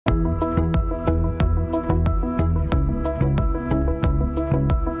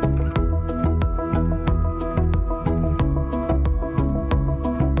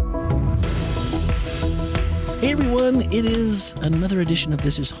everyone. It is another edition of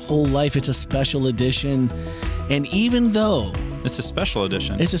This Is Whole Life. It's a special edition. And even though... It's a special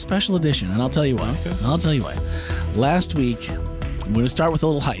edition. It's a special edition, and I'll tell you why. Okay. I'll tell you why. Last week, I'm going to start with a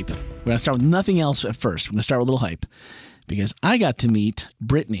little hype. We're going to start with nothing else at first. We're going to start with a little hype. Because I got to meet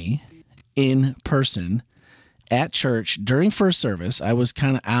Brittany in person at church during first service. I was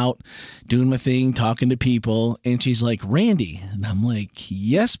kind of out doing my thing, talking to people, and she's like, Randy. And I'm like,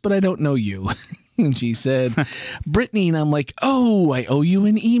 yes, but I don't know you. And she said, Brittany. And I'm like, oh, I owe you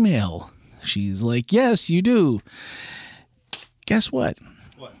an email. She's like, yes, you do. Guess what?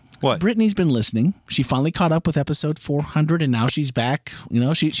 What? Brittany's been listening. She finally caught up with episode 400, and now she's back. You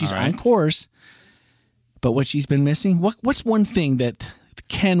know, she's on course. But what she's been missing, what's one thing that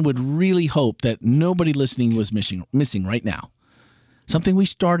Ken would really hope that nobody listening was missing right now? Something we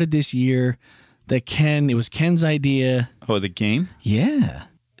started this year that it was Ken's idea. Oh, the game? Yeah.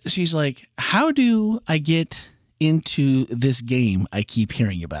 She's like, how do I get into this game I keep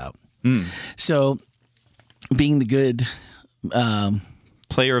hearing about? So being the good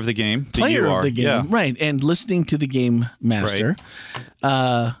player of the game. Player of the game, yeah. Right. And listening to the game master.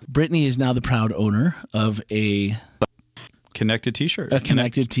 Right. Brittany is now the proud owner of a Connected T-shirt. A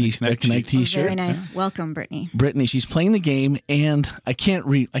Connect T-shirt. Very nice. Welcome, Brittany. Brittany, she's playing the game, and I can't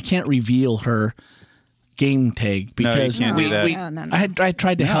reveal her game tag because no, you can't do that. No. I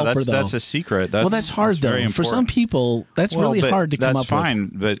tried to help her though. That's a secret. That's hard though. For some people, that's really hard to come up with. That's fine,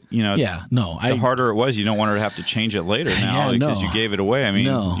 but you know, the harder it was, you don't want her to have to change it later now because you gave it away. I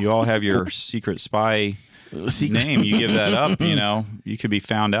mean, you all have your secret spy name. You give that up, you know, you could be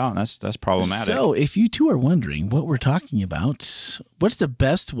found out, and that's problematic. So, if you two are wondering what we're talking about, what's the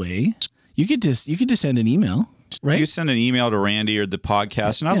best way? You could just send an email. Right? You send an email to Randy or the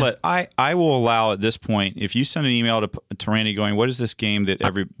podcast, and I will allow at this point, if you send an email to Randy going, what is this game that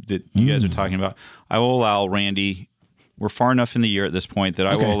you guys are talking about? I will allow Randy, we're far enough in the year at this point that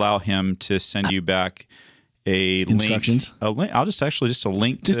I will allow him to send you back a instructions. Link. I'll just a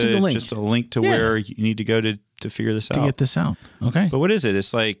link do the link. Just a link to where you need to go to figure this out. To get this out. Okay. But what is it?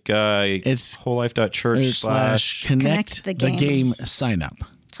 It's like it's wholelife.church/ connect the game sign up.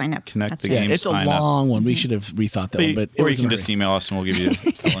 Sign up. Connect the game. It's a long one. We should have rethought that one, but or you can just email us and we'll give you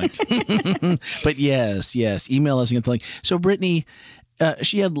the link. But yes, email us and get the link. So Brittany,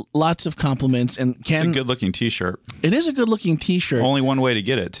 she had lots of compliments, and Ken. It's a good-looking T-shirt. It is a good-looking T-shirt. Only one way to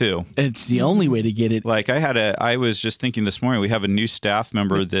get it, too. It's the only way to get it. Like I was just thinking this morning, we have a new staff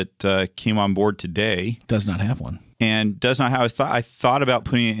member that came on board today. Does not have one. And does not have. I thought about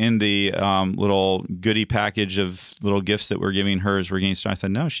putting it in the little goodie package of little gifts that we're giving her as we're getting started. I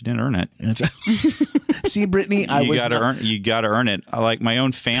thought, no, she didn't earn it. That's right. See, Brittany, you got to earn it. I like my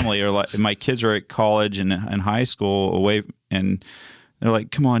own family, or like my kids are at college and high school away, and they're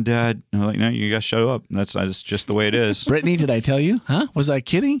like, come on, Dad. And I'm like, no, you got to show up. That's just the way it is. Brittany, did I tell you? Huh? Was I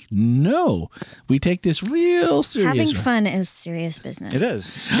kidding? No. We take this real serious. Having fun is serious business. It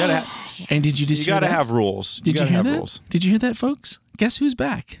is. You gotta and did you just You got to have rules. Did you hear that? Rules. Did you hear that, folks? Guess who's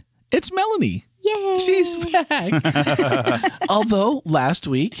back? It's Melanie. Yay! She's back. Although last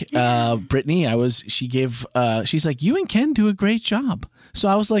week, Brittany, she's like, you and Ken do a great job. So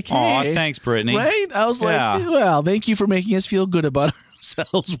I was like, hey. Aw, thanks, Brittany. Right? I was like, well, thank you for making us feel good about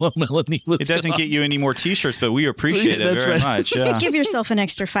ourselves while Melanie was It doesn't get you any more T-shirts, but we appreciate it very much. Yeah. Give yourself an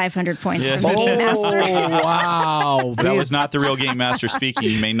extra 500 points for Yeah. the Game Master. Wow. That was not the real Game Master speaking.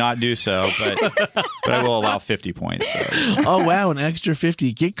 You may not do so, but I will allow 50 points. So. Oh, wow. An extra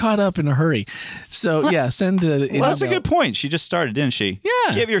 50. Get caught up in a hurry. So, send an Well, that's a good point. She just started, didn't she?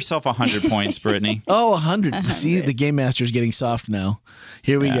 Yeah. Give yourself 100 points, Brittany. Oh, 100. See, the Game Master's getting soft now.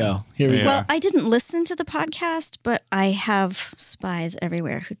 Here we go. Well, I didn't listen to the podcast, but I have spies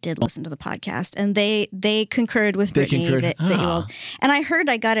everywhere who did listen to the podcast, and they concurred with Brittany that you all. And I heard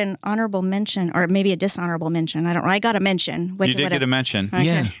I got an honorable mention, or maybe a dishonorable mention. I don't know. I got a mention. You did get a mention.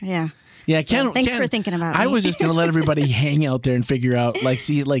 Okay. Yeah. Yeah, so thanks for thinking about me. I was just going to let everybody hang out there and figure out,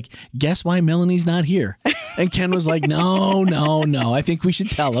 guess why Melanie's not here? And Ken was like, no, I think we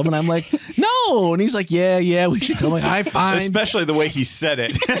should tell him. And I'm like, no. And he's like, yeah, we should tell him. High five. Especially the way he said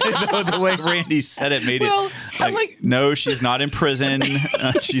it. The way Randy said it made it no, she's not in prison.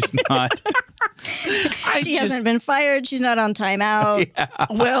 She's not. She hasn't been fired. She's not on timeout. Yeah.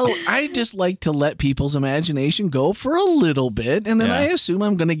 Well, I just like to let people's imagination go for a little bit. And then I assume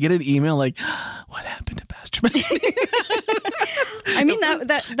I'm going to get an email like, what happened to Pastor Melanie? I mean,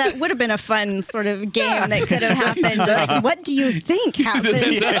 that would have been a fun sort of game that could have happened. Like, what do you think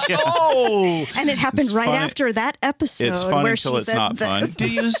happened? Oh, and it happened It's right funny. after that episode. It's fun where until she it's said not fun.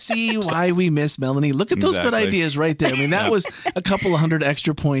 do you see why we miss Melanie? Look at those good Exactly. ideas right there. I mean, that was a couple of hundred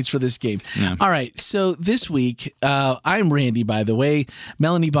extra points for this game. Yeah. All right, so this week, I'm Randy, by the way.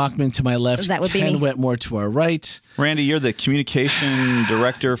 Melanie Bachman to my left. That would be Ken me. Wetmore to our right. Randy, you're the communication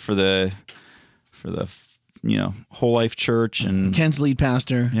director for the Whole Life Church, and Ken's lead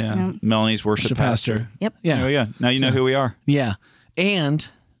pastor. yeah, Melanie's worship pastor. Yep. Yeah. Oh yeah. Now you know who we are. Yeah. And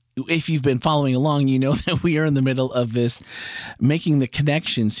if you've been following along, you know that we are in the middle of this Making the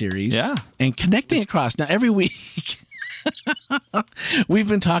Connection series. Yeah. And connecting across. Now, every week, we've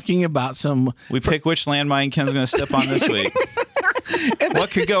been talking about some. We pick which landmine Ken's going to step on this week. What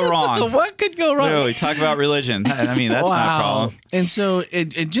could go wrong? What could go wrong? Literally, talk about religion. I mean, that's not a problem. And so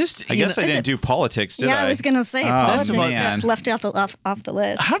it just. I guess I didn't do politics, did I? Yeah, I was going to say, Oh, politics man. got left off the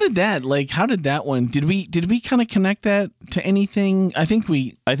list. How did that one? Did we kind of connect that to anything? I think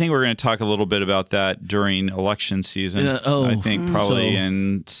we're going to talk a little bit about that during election season. I think probably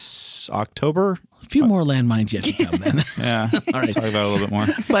in October. a few more landmines yet to come then. Yeah. All right. Talk about it a little bit more.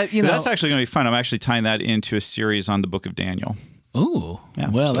 But, That's actually going to be fun. I'm actually tying that into a series on the book of Daniel. Oh, Yeah,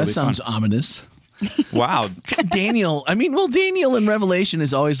 well, so that it'll be sounds fun. ominous. Wow. Daniel in Revelation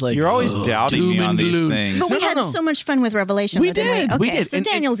is always like, You're always oh, doing doom me on and these gloom. things. But we No, had no. so much fun with Revelation. We though, didn't did. we? Okay, We did. so And-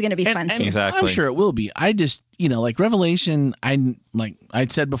 Daniel's going to be and- fun and too. Exactly. I'm sure it will be. I just, like Revelation, like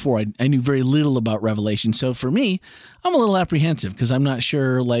I'd said before, I knew very little about Revelation. So for me, I'm a little apprehensive because I'm not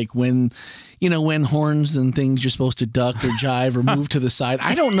sure like when horns and things you're supposed to duck or jive or move to the side.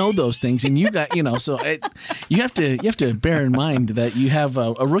 I don't know those things. And you got, so you have to bear in mind that you have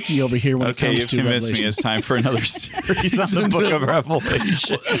a rookie over here when it Okay, comes you've to convinced Revelation. me it's time for another series on the book of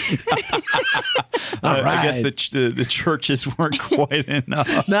Revelation. All I guess right. the churches weren't quite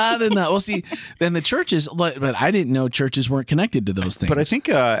enough. Not enough. Well, see, then the churches, but I didn't know churches weren't connected to those things. But I think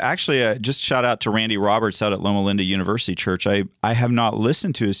actually, just shout out to Randy Roberts out at Loma Linda University Church. I have not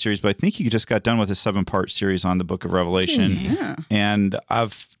listened to his series, but I think he just got done with a 7-part series on the book of Revelation. Yeah. And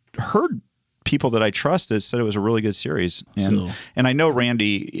I've heard people that I trust that said it was a really good series. And, So- and I know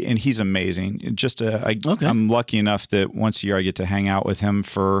Randy, and he's amazing. Just Okay. I'm lucky enough that once a year I get to hang out with him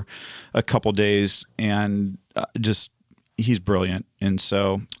for a couple days, and he's brilliant. And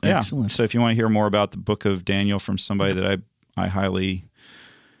so, yeah. Excellent. So if you want to hear more about the book of Daniel from somebody that I highly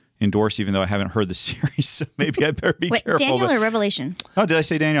endorse, even though I haven't heard the series, so maybe I better be Wait, careful. Daniel but- or Revelation? Oh, did I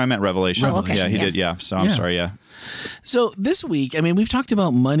say Daniel? I meant Revelation. Revelation, Yeah, he yeah. did. Yeah. So I'm Yeah. sorry. Yeah. So this week, I mean, we've talked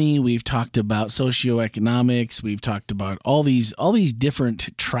about money, we've talked about socioeconomics, we've talked about all these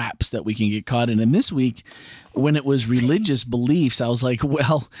different traps that we can get caught in. And this week, when it was religious beliefs, I was like,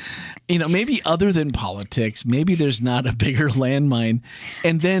 well, maybe other than politics, maybe there's not a bigger landmine.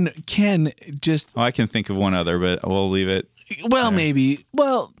 And then Ken just, Well, I can think of one other, but we'll leave it. maybe,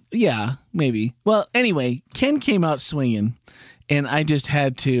 yeah, maybe. Well, anyway, Ken came out swinging, and I just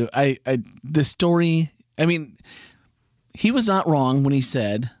had to, the story, I mean, he was not wrong when he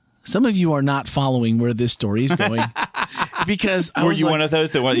said, some of you are not following where this story is going. Because I Were was you like, one of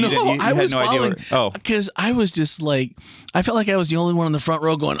those that you I had was no idea? following. Oh, Because I was just like, I felt like I was the only one in the front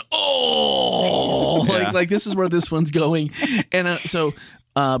row going, oh, Yeah. like this is where this one's going. And so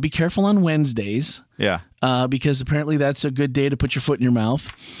be careful on Wednesdays. yeah. Because apparently that's a good day to put your foot in your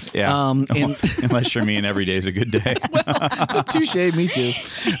mouth. Yeah. And Unless you're me and every day is a good day. touche, me too.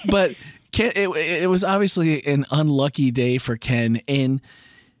 But Ken, it was obviously an unlucky day for Ken, and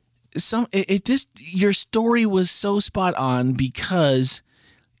your story was so spot on because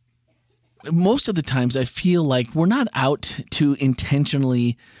most of the times I feel like we're not out to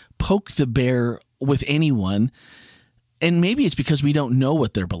intentionally poke the bear with anyone. And maybe it's because we don't know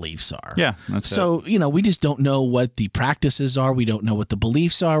what their beliefs are. Yeah, that's so, we just don't know what the practices are. We don't know what the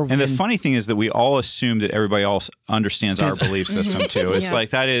beliefs are. And the funny thing is that we all assume that everybody else understands our belief system too. It's Yeah.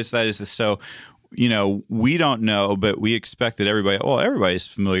 like that is so. We don't know, but we expect that everybody's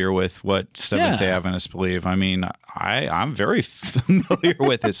familiar with what Seventh-day Adventists believe. I mean, I'm very familiar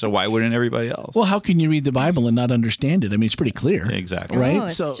with it, so why wouldn't everybody else? Well, how can you read the Bible and not understand it? I mean, it's pretty clear. Exactly. Right? Oh,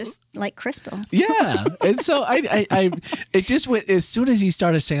 it's So- just like crystal. Yeah. And so it just went, as soon as he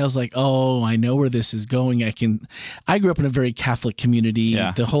started saying, I was like, oh, I know where this is going. I grew up in a very Catholic community.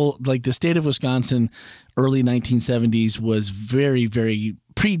 Yeah. The state of Wisconsin, early 1970s was very, very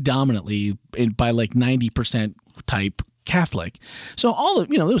predominantly by like 90% type Catholic. So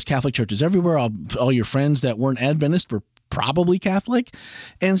there was Catholic churches everywhere. All your friends that weren't Adventist were probably Catholic.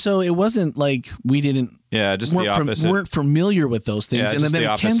 And so it wasn't like we didn't. Yeah, just the opposite. Weren't familiar with those things. Yeah, and just then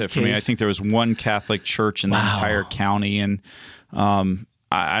the in Ken's opposite for me. I think there was one Catholic church in the entire county, and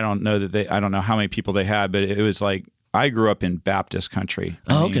I don't know I don't know how many people they had, but it was like I grew up in Baptist country.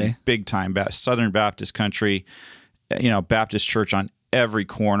 I mean, big time Southern Baptist country. Baptist church on every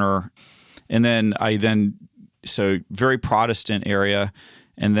corner, and then so very Protestant area,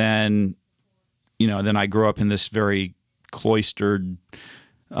 and then then I grew up in this very cloistered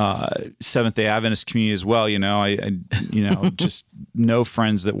Seventh-day Adventist community as well. I just no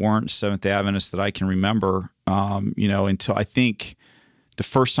friends that weren't Seventh-day Adventists that I can remember. Until I think the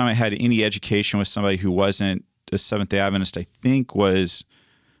first time I had any education with somebody who wasn't a Seventh-day Adventist, I think was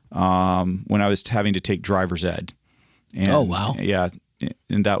when I was having to take driver's ed. And, oh wow! Yeah,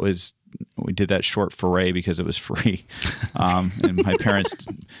 and we did that short foray because it was free. And my parents,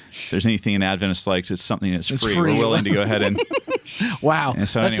 if there's anything an Adventist likes, it's something that's free. We're willing to go ahead and. Wow, and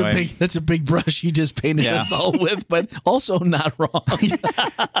so that's a big brush you just painted us all with, but also not wrong.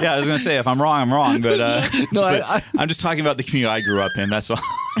 Yeah, I was going to say if I'm wrong, I'm wrong, but I'm just talking about the community I grew up in. That's all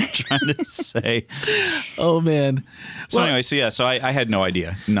I'm trying to say. Oh man. So anyway, so I had no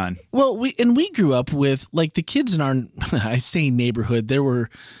idea, none. Well, we grew up with like the kids in our I say neighborhood. There were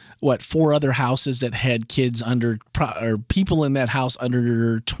 4 other houses that had kids or people in that house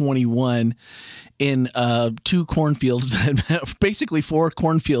under 21 in 2 cornfields, basically 4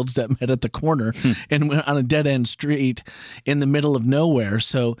 cornfields that met at the corner and went on a dead end street in the middle of nowhere.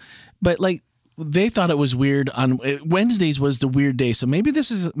 So, but like they thought it was weird on Wednesdays was the weird day. So maybe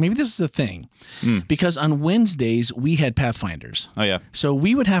this is a thing because on Wednesdays we had Pathfinders. Oh yeah. So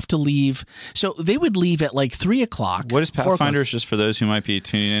we would have to leave. So they would leave at like 3:00. What is Pathfinders? Just for those who might be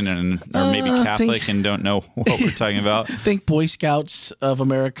tuning in or maybe Catholic and don't know what we're talking about. Think Boy Scouts of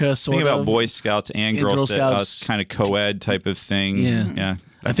America. Think about Boy Scouts and Girl Scouts, kind of co-ed type of thing. Yeah.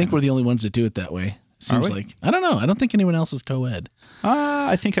 I think we're the only ones that do it that way. Seems like. I don't know. I don't think anyone else is co-ed.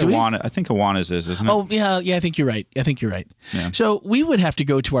 I think Awana's is, isn't it? Oh, yeah. I think you're right. Yeah. So we would have to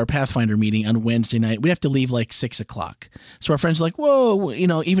go to our Pathfinder meeting on Wednesday night. We'd have to leave like 6:00. So our friends are like, whoa,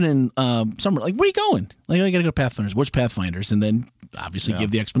 even in summer, like, where are you going? Like, I got to go to Pathfinders. Which Pathfinders? And then obviously give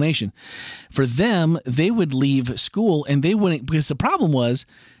the explanation. For them, they would leave school and they wouldn't, because the problem was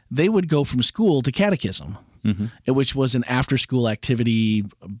they would go from school to catechism. Which was an after-school activity,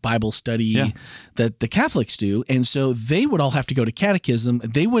 Bible study that the Catholics do. And so they would all have to go to catechism.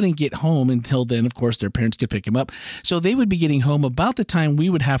 They wouldn't get home until then. Of course, their parents could pick them up. So they would be getting home about the time we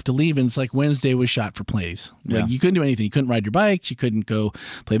would have to leave. And it's like Wednesday was shot for plays. Like you couldn't do anything. You couldn't ride your bikes. You couldn't go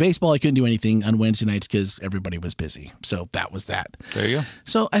play baseball. You couldn't do anything on Wednesday nights because everybody was busy. So that was that. There you go.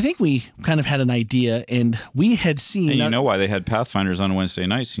 So I think we kind of had an idea, and we had seen. And you know why they had Pathfinders on Wednesday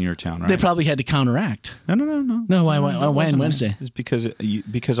nights in your town, right? They probably had to counteract. No, why on Wednesday? It's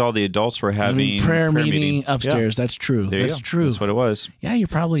because all the adults were having prayer meeting upstairs. Yeah. That's true. That's true. That's what it was. Yeah, you're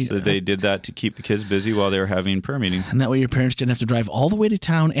probably. So they did that to keep the kids busy while they were having prayer meeting. And that way your parents didn't have to drive all the way to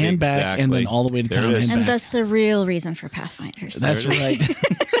town and back, and then all the way to town and back. And that's the real reason for Pathfinders. That's right.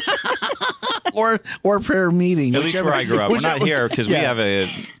 or prayer meeting. At least where I grew up. We're not here because we have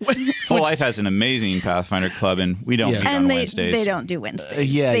Whole Life has an amazing Pathfinder club, and we don't meet on Wednesdays. They don't do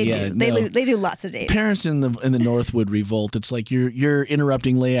Wednesdays. They do lots of days. Parents in the North would revolt. It's like you're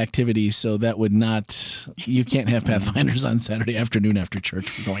interrupting lay activities, so that would not. You can't have Pathfinders on Saturday afternoon after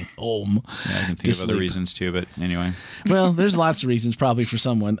church. We're going home. Yeah, I can think of other reasons too, but anyway. Well, there's lots of reasons probably for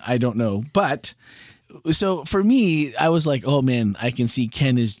someone. I don't know, but. So for me, I was like, oh man, I can see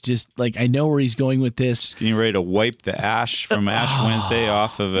Ken is just like, I know where he's going with this. Just getting ready to wipe the ash from Ash Wednesday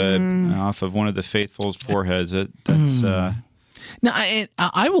off of one of the faithful's foreheads. That's Now,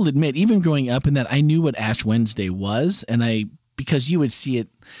 I will admit, even growing up in that, I knew what Ash Wednesday was, and because you would see it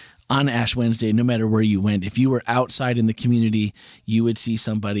on Ash Wednesday, no matter where you went. If you were outside in the community, you would see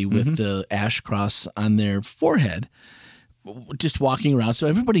somebody with the ash cross on their forehead. Just walking around, so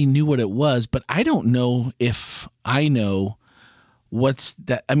everybody knew what it was, but I don't know if I know what's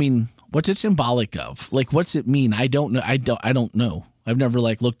that. I mean, what's it symbolic of? Like, what's it mean? I don't know. I don't know. I've never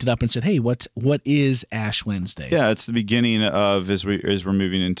looked it up and said, "Hey, what is Ash Wednesday?" Yeah, it's the beginning of as we're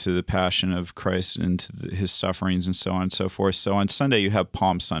moving into the Passion of Christ, into his sufferings, and so on and so forth. So on Sunday you have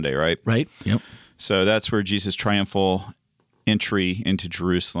Palm Sunday, right? Right. Yep. So that's where Jesus' triumphal entry into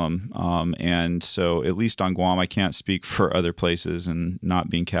Jerusalem, and so at least on Guam, I can't speak for other places, and not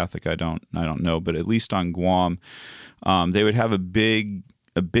being Catholic, I don't know, but at least on Guam, they would have a big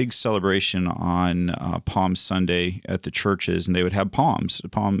a big celebration on Palm Sunday at the churches, and they would have palm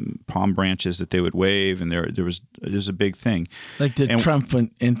branches that they would wave, and there was a big thing, like the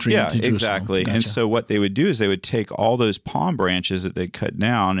triumphant entry into Jerusalem. Exactly. Gotcha. And so what they would do is they would take all those palm branches that they cut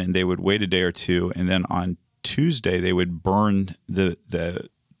down, and they would wait a day or two, and then on Tuesday they would burn the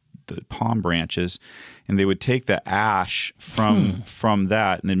palm branches, and they would take the ash from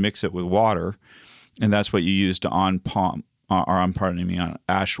that and then mix it with water, and that's what you used on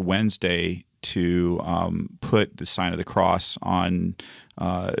Ash Wednesday to put the sign of the cross on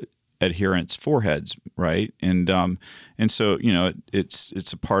adherents' foreheads, right? And so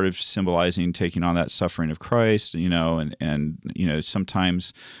it's a part of symbolizing taking on that suffering of Christ, and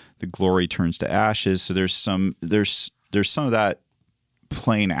sometimes the glory turns to ashes. So there's some of that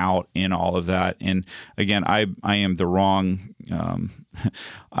playing out in all of that. And again, I am the wrong.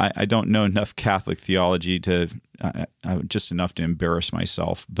 I don't know enough Catholic theology to just enough to embarrass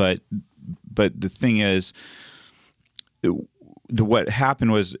myself. But the thing is, what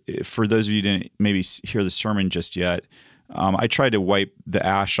happened was, for those of you who didn't maybe hear the sermon just yet, I tried to wipe the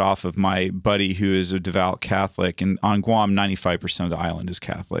ash off of my buddy who is a devout Catholic, and on Guam, 95% of the island is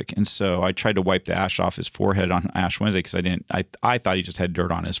Catholic, and so I tried to wipe the ash off his forehead on Ash Wednesday because I thought he just had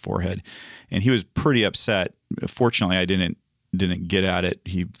dirt on his forehead, and he was pretty upset. Fortunately, I didn't get at it.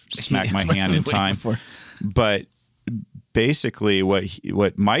 He smacked my hand in time, but basically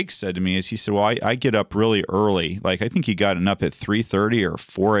what Mike said to me is, he said, well, I get up really early. Like, I think he got up at 3:30 or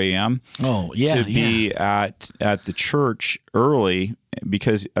 4 a.m. Oh, yeah. To be at the church early,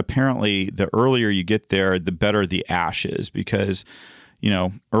 because apparently the earlier you get there, the better the ash is, because,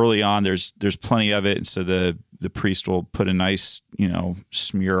 early on there's plenty of it. And so the priest will put a nice,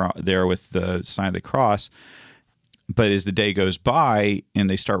 smear there with the sign of the cross. But as the day goes by and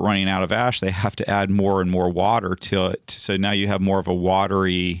they start running out of ash, they have to add more and more water to it. So now you have more of a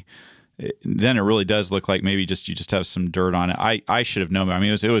watery. Then it really does look like maybe you just have some dirt on it. I should have known. I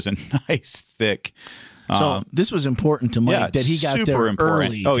mean, it was a nice thick. So this was important to Mike, that he got there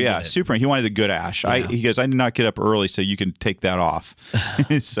early. Oh yeah, super. He wanted the good ash. Yeah. He goes, I did not get up early, so you can take that off.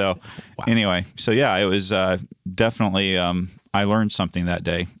 So Anyway, so yeah, it was definitely. I learned something that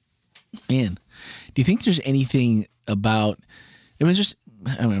day. Man, do you think there's anything about it? Was just,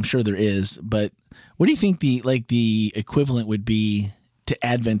 I'm sure there is, but what do you think the equivalent would be to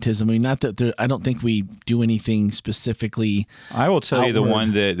Adventism? I mean, not that I don't think we do anything specifically. I will tell you the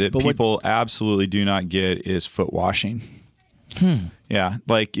one that people absolutely do not get is foot washing. Yeah,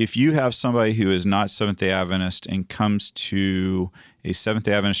 like if you have somebody who is not Seventh-day Adventist and comes to a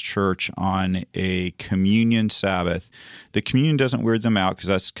Seventh-day Adventist church on a communion Sabbath, the communion doesn't weird them out because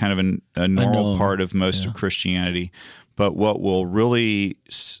that's kind of a normal part of most of Christianity. But what will really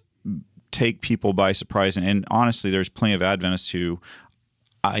take people by surprise, and honestly, there's plenty of Adventists who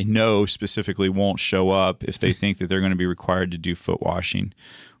I know specifically won't show up if they think that they're going to be required to do foot washing,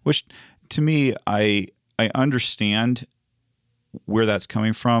 which to me, I understand where that's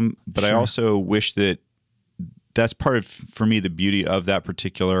coming from, but sure. I also wish that's part of, for me, the beauty of that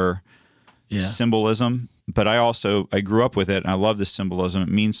particular symbolism. But I grew up with it, and I love the symbolism. It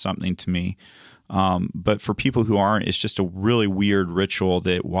means something to me. But for people who aren't, it's just a really weird ritual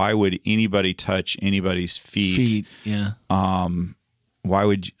that why would anybody touch anybody's feet? Yeah. Why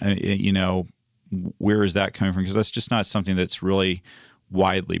would, where is that coming from? Because that's just not something that's really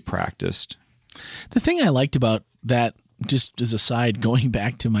widely practiced. The thing I liked about that, just as a side, going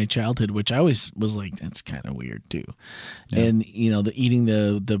back to my childhood, which I always was like, that's kind of weird too. Yeah. And, the eating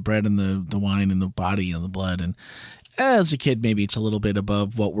the bread and the wine and the body and the blood. And as a kid, maybe it's a little bit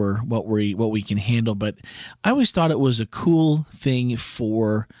above what we can handle. But I always thought it was a cool thing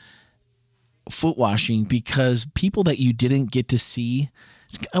for foot washing, because people that you didn't get to see,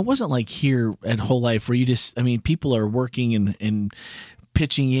 it wasn't like here at Whole Life where people are working and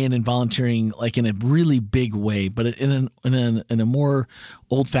pitching in and volunteering like in a really big way, but in a more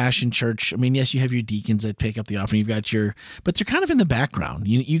old-fashioned church. I mean, yes, you have your deacons that pick up the offering. You've got but they're kind of in the background.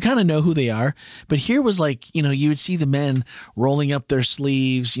 You kind of know who they are. But here was like, you would see the men rolling up their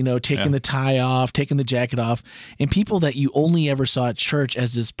sleeves, taking the tie off, taking the jacket off, and people that you only ever saw at church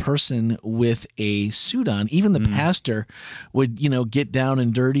as this person with a suit on. Even the pastor would, get down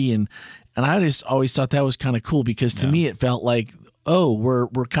and dirty, and I just always thought that was kind of cool, because to me it felt like, oh, we're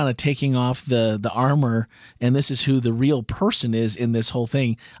kind of taking off the armor, and this is who the real person is in this whole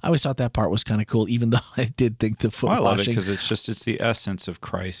thing. I always thought that part was kind of cool, even though I did think the foot washing. I love it because it's the essence of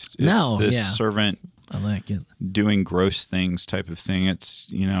Christ. It's this servant, I like it, doing gross things type of thing. It's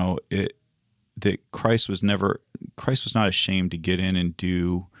that Christ was not ashamed to get in and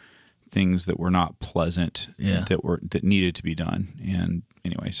do things that were not pleasant, that needed to be done. And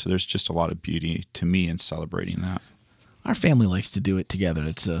anyway, so there's just a lot of beauty to me in celebrating that. Our family likes to do it together.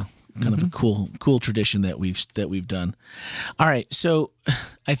 It's a kind of a cool tradition that we've done. All right, so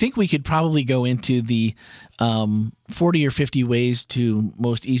I think we could probably go into the 40 or 50 ways to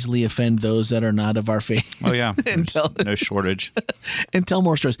most easily offend those that are not of our faith. Oh yeah, no shortage. And tell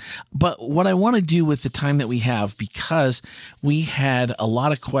more stories. But what I want to do with the time that we have, because we had a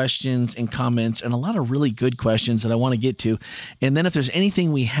lot of questions and comments and a lot of really good questions that I want to get to, and then if there's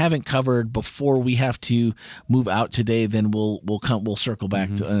anything we haven't covered before we have to move out today, then we'll circle back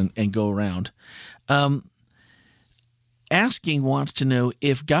and go around. Asking wants to know,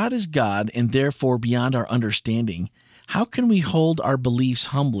 if God is God and therefore beyond our understanding, how can we hold our beliefs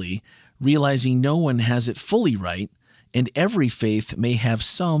humbly, realizing no one has it fully right, and every faith may have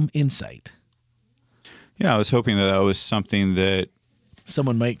some insight? Yeah, I was hoping that was something that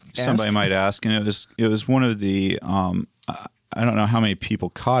somebody might ask, and it was one of the I don't know how many people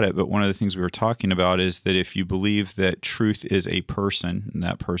caught it, but one of the things we were talking about is that if you believe that truth is a person, and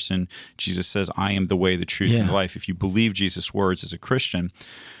that person, Jesus says, I am the way, the truth, and the life. If you believe Jesus' words as a Christian,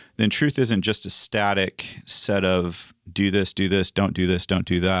 then truth isn't just a static set of do this, don't do this, don't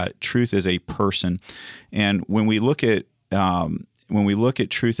do that. Truth is a person. And when we look at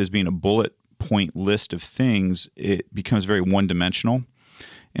truth as being a bullet point list of things, it becomes very one-dimensional.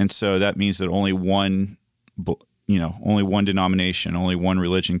 And so that means that only one denomination, only one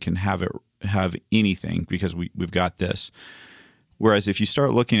religion can have anything, because we've got this. Whereas if you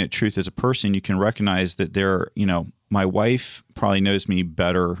start looking at truth as a person, you can recognize that my wife probably knows me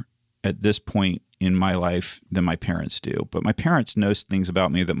better at this point in my life than my parents do. But my parents know things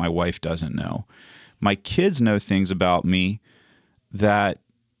about me that my wife doesn't know. My kids know things about me that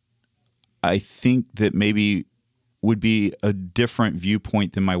I think that maybe would be a different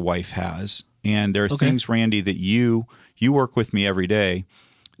viewpoint than my wife has. And there are things, Randy, that you work with me every day.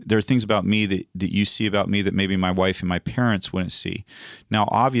 There are things about me that you see about me that maybe my wife and my parents wouldn't see. Now,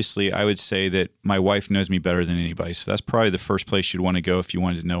 obviously, I would say that my wife knows me better than anybody. So that's probably the first place you'd want to go if you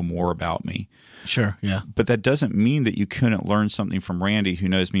wanted to know more about me. Sure, yeah. But that doesn't mean that you couldn't learn something from Randy, who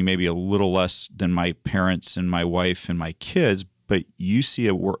knows me maybe a little less than my parents and my wife and my kids, but you see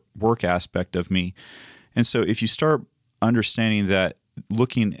a work aspect of me. And so if you start understanding that,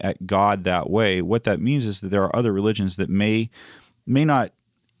 looking at God that way, what that means is that there are other religions that may not,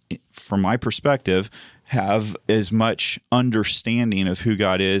 from my perspective, have as much understanding of who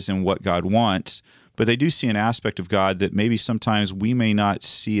God is and what God wants, but they do see an aspect of God that maybe sometimes we may not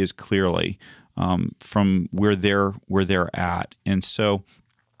see as clearly from where they're at. And so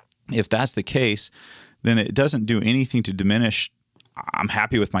if that's the case, then it doesn't do anything to diminish I'm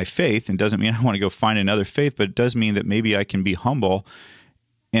happy with my faith, and doesn't mean I want to go find another faith, but it does mean that maybe I can be humble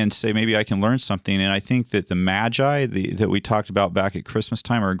and say maybe I can learn something. And I think that the Magi that we talked about back at Christmas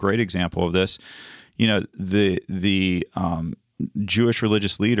time are a great example of this. The Jewish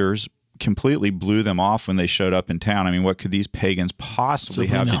religious leaders completely blew them off when they showed up in town. I mean, what could these pagans possibly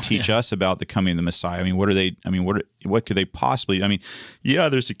have to teach us about the coming of the Messiah? I mean, what could they possibly? I mean, yeah,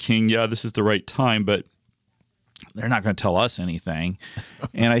 there's a king. Yeah, this is the right time, but they're not going to tell us anything.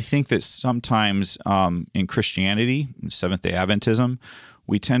 And I think that sometimes in Christianity, Seventh-day Adventism,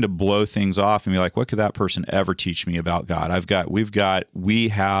 we tend to blow things off and be like, what could that person ever teach me about God? We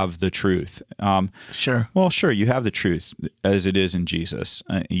have the truth. Sure. Well, sure, you have the truth as it is in Jesus.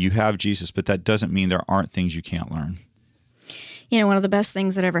 You have Jesus, but that doesn't mean there aren't things you can't learn. One of the best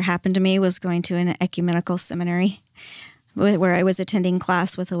things that ever happened to me was going to an ecumenical seminary where I was attending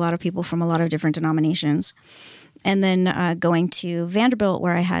class with a lot of people from a lot of different denominations. And then going to Vanderbilt,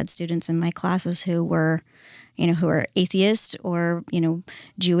 where I had students in my classes who were atheist or,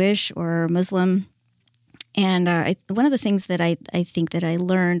 Jewish or Muslim. And one of the things that I think that I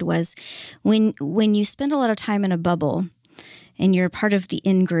learned was when you spend a lot of time in a bubble and you're part of the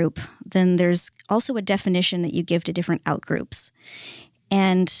in-group, then there's also a definition that you give to different out-groups.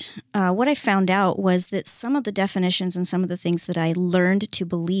 And what I found out was that some of the definitions and some of the things that I learned to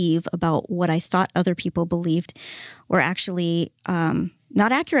believe about what I thought other people believed were actually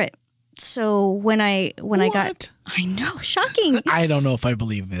not accurate. So when I got, I know, shocking. I don't know if I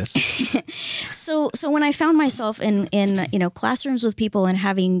believe this. So when I found myself in classrooms with people and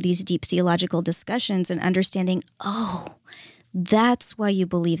having these deep theological discussions and understanding, that's why you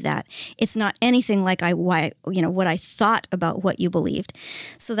believe that. It's not anything like what I thought about what you believed.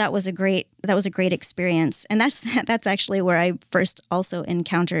 So that was a great experience, and that's actually where I first also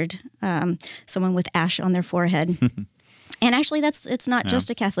encountered someone with ash on their forehead. And actually, it's not just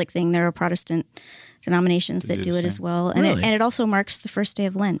a Catholic thing. There are Protestant denominations that do it as well, and really? it also marks the first day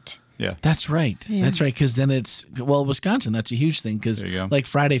of Lent. Yeah. That's right. Yeah. That's right. Because then it's, Wisconsin, that's a huge thing. Because like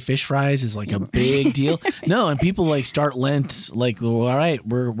Friday fish fries is like a big deal. No, and people like start Lent like, well, all right,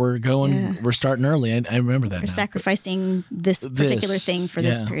 we're going, we're starting early. I remember that. We're sacrificing this particular thing for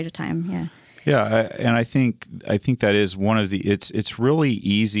this period of time. Yeah. Yeah, and I think that is one of the. It's really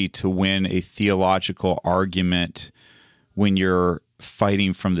easy to win a theological argument when you're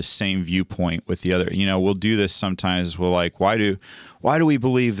fighting from the same viewpoint with the other. We'll do this sometimes. We're like, why do we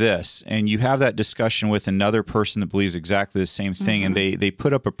believe this? And you have that discussion with another person that believes exactly the same thing, and they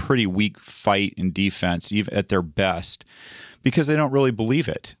put up a pretty weak fight in defense, even at their best, because they don't really believe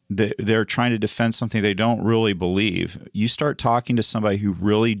it. They're trying to defend something they don't really believe. You start talking to somebody who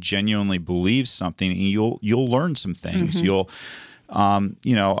really genuinely believes something, and you'll learn some things. You'll,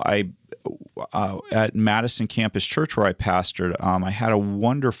 at Madison Campus Church where I pastored, I had a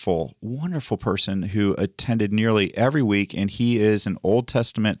wonderful, wonderful person who attended nearly every week, and he is an Old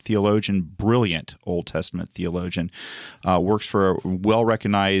Testament theologian, brilliant Old Testament theologian, works for a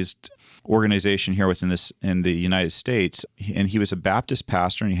well-recognized organization here in the United States, and he was a Baptist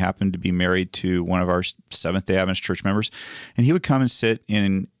pastor, and he happened to be married to one of our Seventh-day Adventist church members, and he would come and sit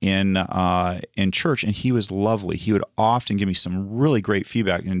in church, and he was lovely. He would often give me some really great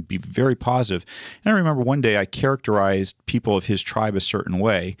feedback and be very positive. And I remember one day I characterized people of his tribe a certain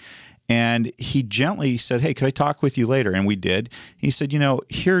way, and he gently said, "Hey, could I talk with you later?" And we did. He said,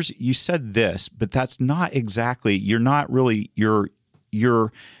 you said this, but that's not exactly, you're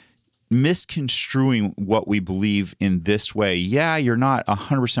misconstruing what we believe in this way. Yeah, you're not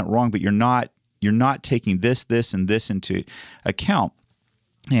 100% wrong, but you're not taking this, and this into account.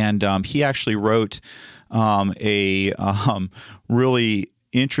 And he actually wrote a really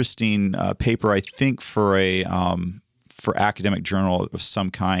interesting paper, I think, for academic journal of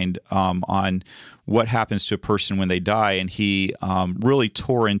some kind, on what happens to a person when they die. And he really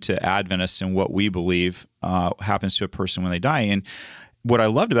tore into Adventists and what we believe happens to a person when they die. And what I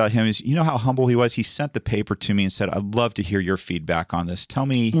loved about him is, how humble he was. He sent the paper to me and said, "I'd love to hear your feedback on this. Tell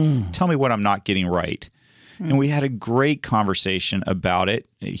me what I'm not getting right." And we had a great conversation about it.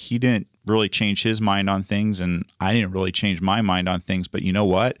 He didn't really change his mind on things, and I didn't really change my mind on things. But you know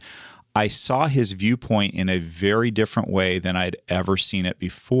what? I saw his viewpoint in a very different way than I'd ever seen it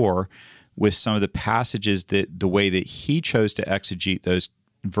before, with some of the passages, the way that he chose to exegete those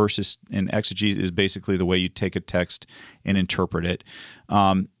verses. And exegete is basically the way you take a text and interpret it.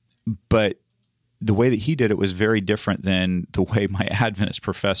 But the way that he did it was very different than the way my Adventist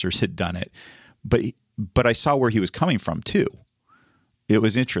professors had done it. But I saw where he was coming from too. It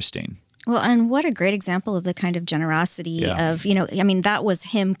was interesting. Well, and what a great example of the kind of generosity of, that was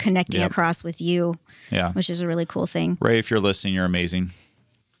him connecting across with you, which is a really cool thing. Ray, if you're listening, you're amazing.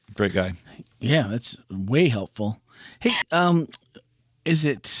 Great guy. Yeah, that's way helpful. Hey, I'm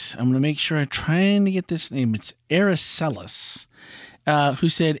going to make sure I'm trying to get this name. It's Aracellus, who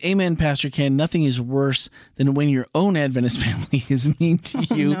said, "Amen, Pastor Ken. Nothing is worse than when your own Adventist family is mean to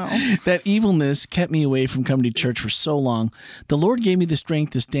you. That evilness kept me away from coming to church for so long. The Lord gave me the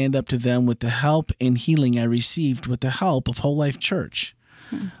strength to stand up to them with the help and healing I received with the help of Whole Life Church."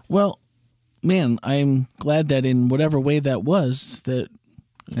 Well, man, I'm glad that in whatever way that was, that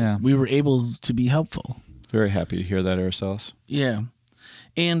we were able to be helpful. Very happy to hear that, Aracellus. Yeah.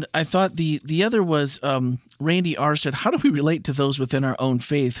 And I thought the other was Randy R. said, "How do we relate to those within our own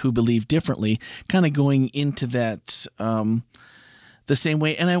faith who believe differently?" Kind of going into that the same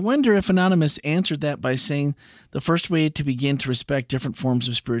way. And I wonder if Anonymous answered that by saying the first way to begin to respect different forms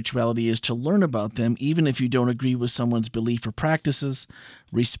of spirituality is to learn about them, even if you don't agree with someone's belief or practices.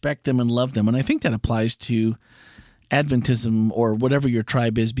 Respect them and love them. And I think that applies to Adventism or whatever your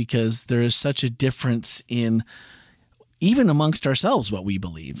tribe is, because there is such a difference in even amongst ourselves what we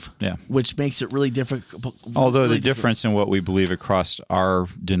believe, which makes it really difficult. Although the difference in what we believe across our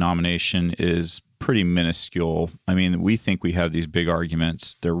denomination is pretty minuscule. I mean, we think we have these big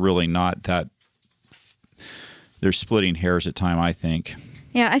arguments. They're really not that. They're splitting hairs at time, I think.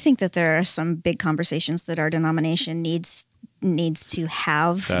 Yeah, I think that there are some big conversations that our denomination needs to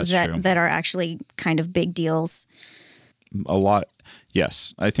have that are actually kind of big deals. A lot.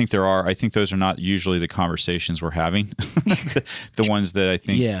 Yes, I think there are. I think those are not usually the conversations we're having. the ones that I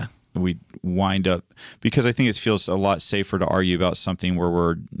think we wind up, because I think it feels a lot safer to argue about something where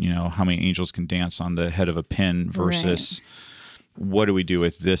we're, how many angels can dance on the head of a pin versus what do we do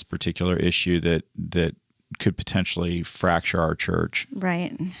with this particular issue that could potentially fracture our church.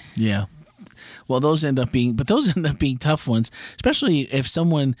 Right. Yeah. Well, those end up being tough ones, especially if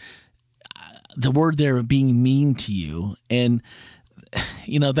someone, the word there of being mean to you, and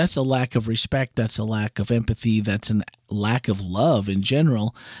that's a lack of respect. That's a lack of empathy. That's a lack of love in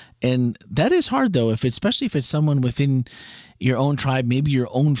general. And that is hard, though, especially if it's someone within your own tribe, maybe your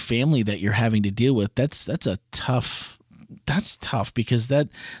own family that you're having to deal with. That's tough because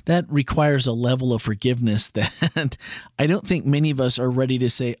that requires a level of forgiveness that I don't think many of us are ready to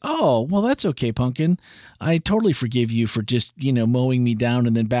say, oh, well, that's okay, Pumpkin. I totally forgive you for just, mowing me down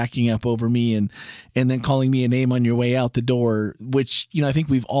and then backing up over me and then calling me a name on your way out the door, which, I think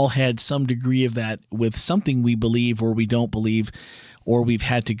we've all had some degree of that with something we believe or we don't believe or we've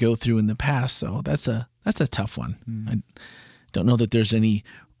had to go through in the past. So that's a tough one. I don't know that there's any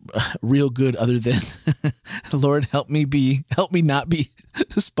real good other than Lord, help me not be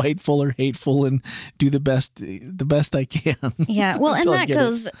spiteful or hateful and do the best I can. Yeah. Well, and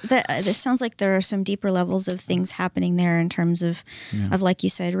this sounds like there are some deeper levels of things happening there in terms of like you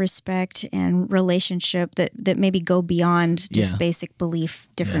said, respect and relationship that maybe go beyond just basic belief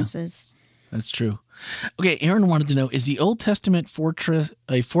differences. Yeah. That's true. Okay. Aaron wanted to know, is the Old Testament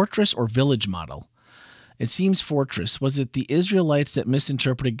a fortress or village model? It seems fortress. Was it the Israelites that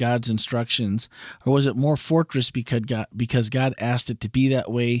misinterpreted God's instructions, or was it more fortress because God asked it to be that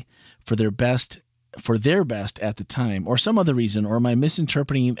way for their best at the time, or some other reason? Or am I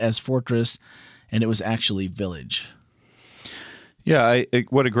misinterpreting it as fortress and it was actually village? Yeah,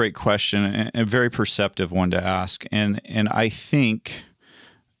 what a great question, and a very perceptive one to ask. And I think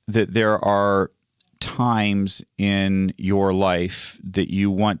that there are times in your life that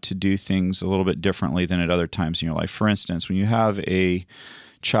you want to do things a little bit differently than at other times in your life. For instance, when you have a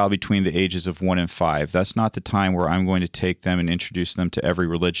child between the ages of 1 and 5, that's not the time where I'm going to take them and introduce them to every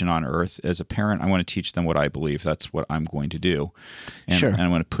religion on earth. As a parent, I want to teach them what I believe. That's what I'm going to do. And, sure. And I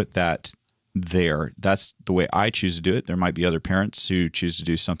want to put that there. That's the way I choose to do it. There might be other parents who choose to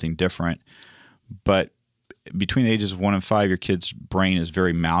do something different, but between the ages of 1 and 5, your kid's brain is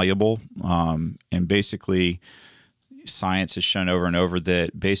very malleable. And basically, science has shown over and over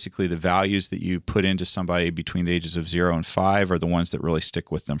that basically the values that you put into somebody between the ages of 0 and 5 are the ones that really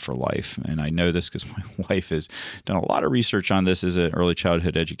stick with them for life. And I know this because my wife has done a lot of research on this as an early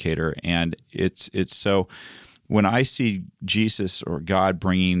childhood educator. And it's so when I see Jesus or God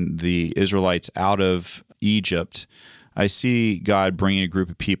bringing the Israelites out of Egypt, I see God bringing a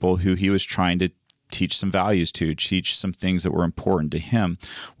group of people who he was trying to teach some values to, teach some things that were important to him.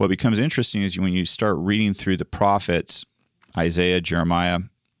 What becomes interesting is when you start reading through the prophets, Isaiah, Jeremiah,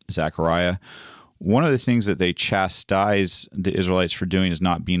 Zechariah, one of the things that they chastise the Israelites for doing is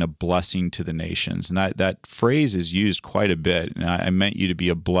not being a blessing to the nations. And that phrase is used quite a bit. And I meant you to be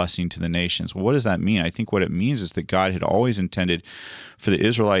a blessing to the nations. Well, what does that mean? I think what it means is that God had always intended for the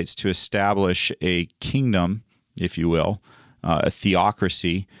Israelites to establish a kingdom, if you will, a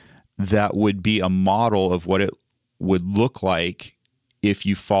theocracy, that would be a model of what it would look like if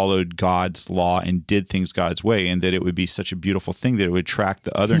you followed God's law and did things God's way, and that it would be such a beautiful thing that it would attract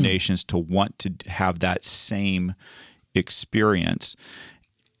the other nations to want to have that same experience.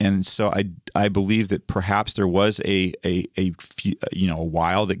 And so I believe that perhaps there was a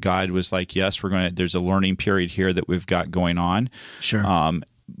while that God was like, yes, there's a learning period here that we've got going on. Sure.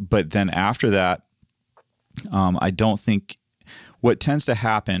 But then after that, I don't think what tends to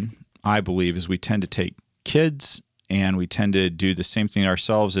happen, I believe, is we tend to take kids and we tend to do the same thing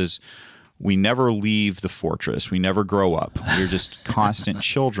ourselves. Is we never leave the fortress. We never grow up. We're just constant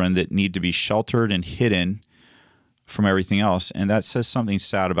children that need to be sheltered and hidden from everything else. And that says something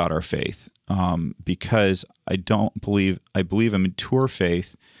sad about our faith, because I believe a mature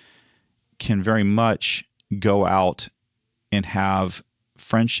faith can very much go out and have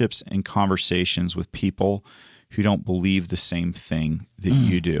friendships and conversations with people who don't believe the same thing that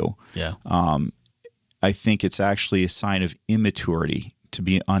you do. Yeah. I think it's actually a sign of immaturity to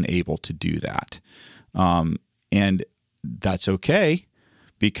be unable to do that. And that's okay,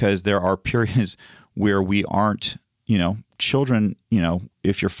 because there are periods where we aren't, children,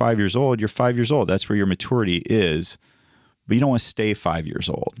 if you're 5 years old, you're 5 years old. That's where your maturity is, but you don't want to stay 5 years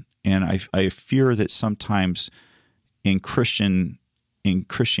old. And I fear that sometimes in Christianity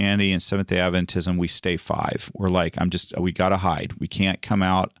and Seventh-day Adventism, we stay 5. We're like, we got to hide. We can't come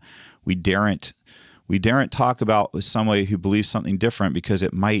out. We daren't talk about with somebody who believes something different because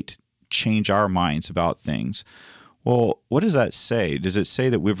it might change our minds about things. Well, what does that say? Does it say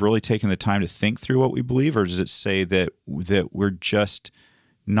that we've really taken the time to think through what we believe, or does it say that we're just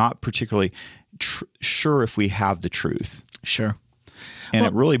not particularly sure if we have the truth? Sure. And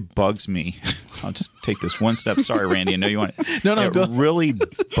it really bugs me. I'll just take this one step. Sorry, Randy. I know you want it. No, it go. Really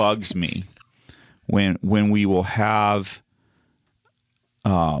bugs me when we will have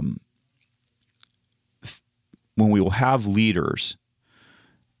leaders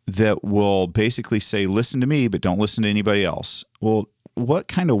that will basically say, listen to me, but don't listen to anybody else. Well, what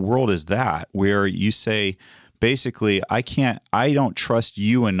kind of world is that where you say, basically, I don't trust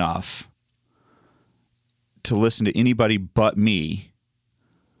you enough to listen to anybody but me?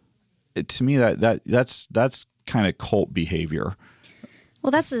 To me, that's kind of cult behavior.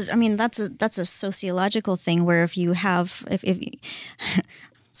 Well, that's a sociological thing where if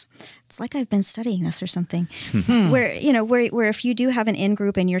it's like I've been studying this or something, where if you do have an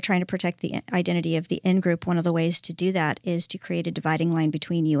in-group and you're trying to protect the identity of the in-group, one of the ways to do that is to create a dividing line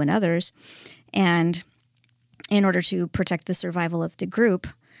between you and others. And in order to protect the survival of the group,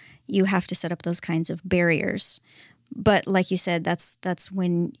 you have to set up those kinds of barriers. But like you said, that's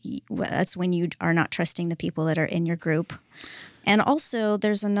when you are not trusting the people that are in your group. And also,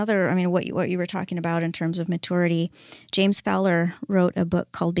 there's another, what you were talking about in terms of maturity. James Fowler wrote a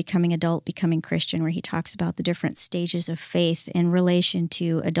book called Becoming Adult, Becoming Christian, where he talks about the different stages of faith in relation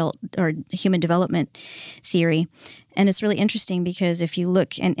to adult or human development theory. And it's really interesting because if you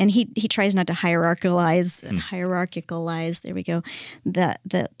look, and he tries not to hierarchicalize, there we go,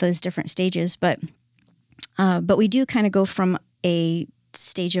 those different stages, but we do kind of go from a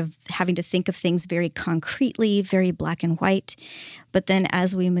stage of having to think of things very concretely, very black and white. But then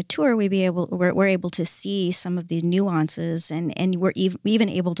as we mature, we're able to see some of the nuances and we're even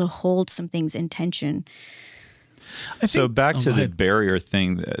able to hold some things in tension. So back to the barrier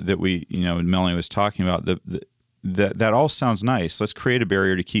thing that we, Melanie was talking about, that all sounds nice. Let's create a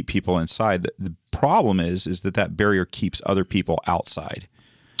barrier to keep people inside. The problem is that barrier keeps other people outside.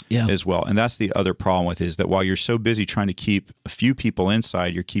 Yeah. As well. And that's the other problem with it, is that while you're so busy trying to keep a few people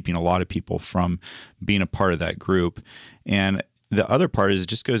inside, you're keeping a lot of people from being a part of that group. And the other part is it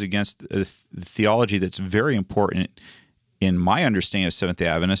just goes against the theology that's very important in my understanding of Seventh-day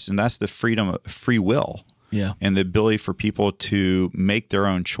Adventists, and that's the freedom of free will. Yeah. And the ability for people to make their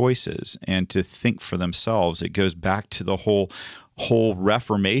own choices and to think for themselves. It goes back to the whole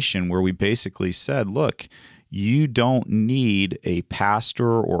Reformation, where we basically said, look, you don't need a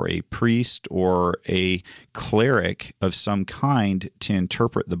pastor or a priest or a cleric of some kind to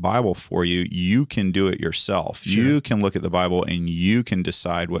interpret the Bible for you. You can do it yourself. Sure. You can look at the Bible and you can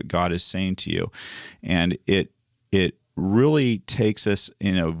decide what God is saying to you. And it really takes us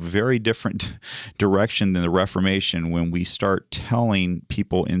in a very different direction than the Reformation when we start telling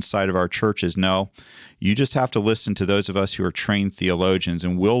people inside of our churches, no, you just have to listen to those of us who are trained theologians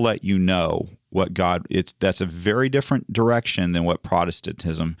and we'll let you know what God, that's a very different direction than what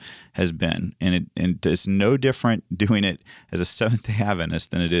Protestantism has been. And it's no different doing it as a Seventh-day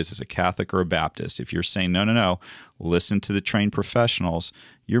Adventist than it is as a Catholic or a Baptist. If you're saying, no, listen to the trained professionals,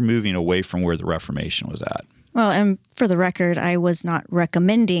 you're moving away from where the Reformation was at. Well, and for the record, I was not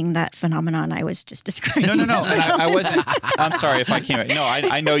recommending that phenomenon. I was just describing. No. I wasn't. I'm sorry if I can't. No,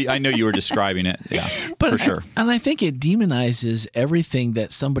 I know you were describing it. Yeah, but for sure. And I think it demonizes everything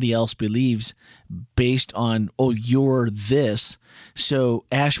that somebody else believes based on, you're this, so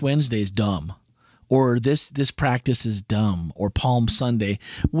Ash Wednesday is dumb, or this practice is dumb, or Palm Sunday.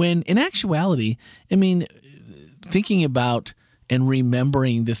 When in actuality, thinking about and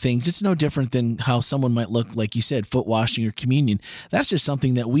remembering the things, it's no different than how someone might look, like you said, foot washing or communion. That's just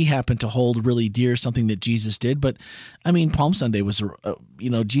something that we happen to hold really dear, something that Jesus did. But Palm Sunday was,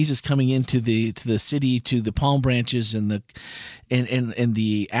 Jesus coming into the city, to the palm branches and the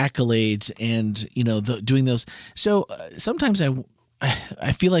accolades, and doing those. So sometimes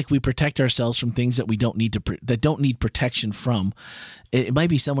I feel like we protect ourselves from things that we don't need that don't need protection from. It might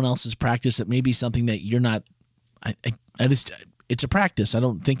be someone else's practice. It may be something that you're not. It's a practice. I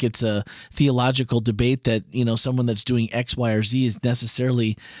don't think it's a theological debate that, someone that's doing X, Y, or Z is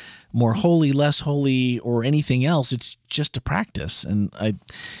necessarily more holy, less holy, or anything else. It's just a practice. And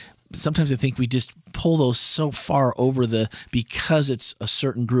sometimes I think we just pull those so far over because it's a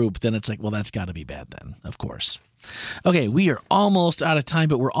certain group, then it's like, well, that's got to be bad then, of course. Okay, we are almost out of time,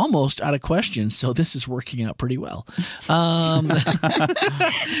 but we're almost out of questions, so this is working out pretty well.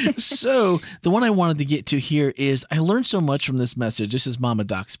 So the one I wanted to get to here is, I learned so much from this message. This is Mama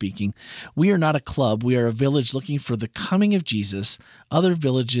Doc speaking. We are not a club. We are a village looking for the coming of Jesus. Other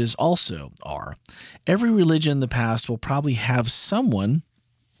villages also are. Every religion in the past will probably have someone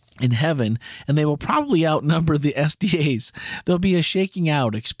in heaven, and they will probably outnumber the SDAs. There'll be a shaking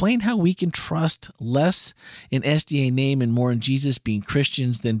out. Explain how we can trust less in SDA name and more in Jesus being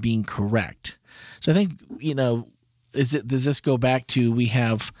Christians than being correct. So I think, does this go back to we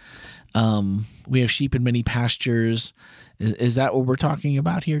have sheep in many pastures? Is that what we're talking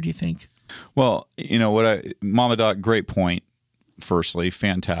about here, do you think? Well, Mama Doc, great point. Firstly,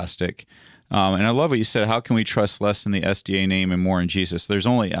 fantastic. And I love what you said. How can we trust less in the SDA name and more in Jesus? There's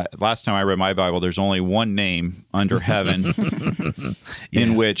only, last time I read my Bible, there's only one name under heaven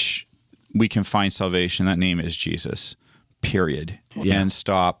in which we can find salvation. That name is Jesus, period. Yeah. And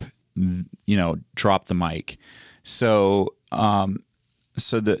stop, drop the mic. So,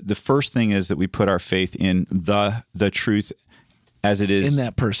 the first thing is that we put our faith in the truth as it is in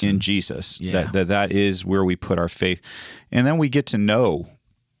that person, in Jesus. Yeah. That is where we put our faith. And then we get to know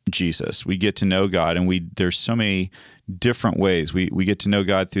Jesus. We get to know God, and there's so many different ways. We get to know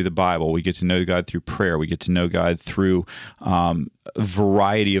God through the Bible. We get to know God through prayer. We get to know God through a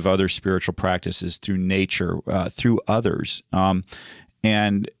variety of other spiritual practices, through nature, through others.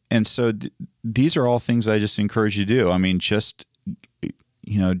 And so these are all things I just encourage you to do. I mean, just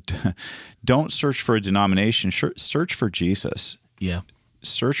don't search for a denomination. Search for Jesus. Yeah.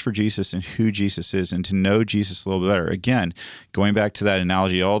 Search for Jesus and who Jesus is, and to know Jesus a little bit better. Again, going back to that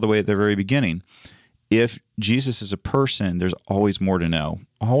analogy all the way at the very beginning, if Jesus is a person, there's always more to know.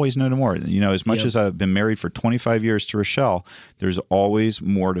 Always know more. As much as I've been married for 25 years to Rochelle, there's always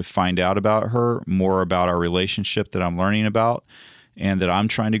more to find out about her, more about our relationship that I'm learning about and that I'm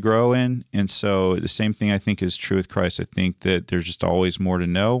trying to grow in. And so the same thing I think is true with Christ. I think that there's just always more to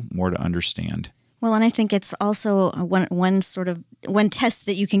know, more to understand. Well, and I think it's also one test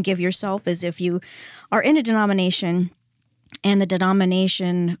that you can give yourself is if you are in a denomination and the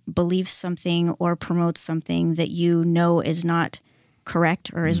denomination believes something or promotes something that you know is not correct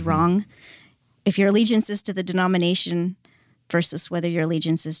or is wrong. If your allegiance is to the denomination versus whether your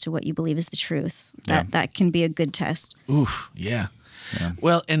allegiance is to what you believe is the truth, that can be a good test. Oof, yeah. Yeah.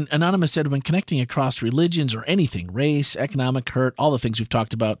 Well, and Anonymous said when connecting across religions or anything, race, economic hurt, all the things we've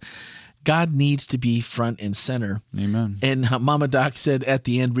talked about, God needs to be front and center. Amen. And Mama Doc said at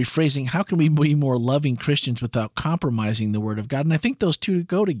the end, rephrasing, how can we be more loving Christians without compromising the Word of God? And I think those two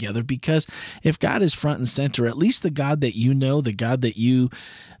go together, because if God is front and center, at least the God that you know, the God that you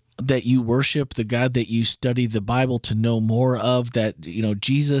worship, the God that you study the Bible to know more of, that,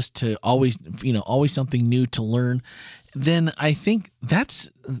 Jesus to always something new to learn, then I think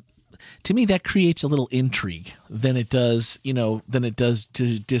to me, that creates a little intrigue than it does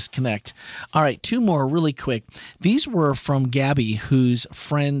to disconnect. All right, two more really quick. These were from Gabby, whose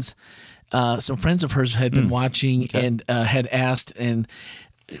friends, some friends of hers had been watching and had asked, and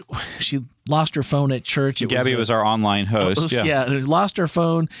she lost her phone at church. Gabby was our online host. Lost her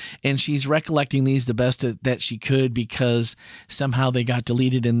phone, and she's recollecting these the best that she could, because somehow they got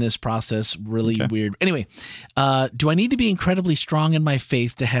deleted in this process. Really weird. Anyway, do I need to be incredibly strong in my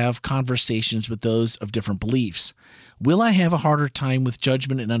faith to have conversations with those of different beliefs? Will I have a harder time with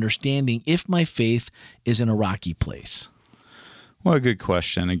judgment and understanding if my faith is in a rocky place? What a good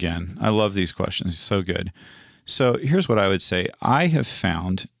question. Again, I love these questions. It's so good. So here's what I would say. I have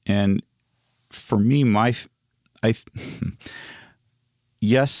found, and for me,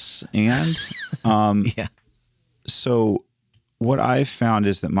 yes, and yeah. So what I've found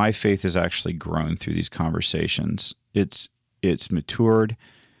is that my faith has actually grown through these conversations. It's matured.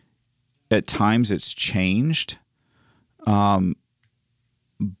 At times, it's changed.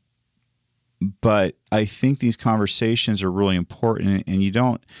 But I think these conversations are really important,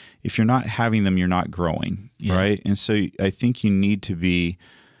 and if you're not having them, you're not growing, right? And so I think you need to be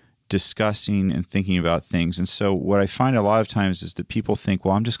discussing and thinking about things. And so what I find a lot of times is that people think,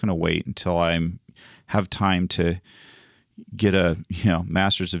 well, I'm just going to wait until I have time to get a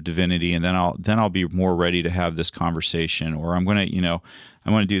master's of divinity, and then I'll be more ready to have this conversation, or I'm going to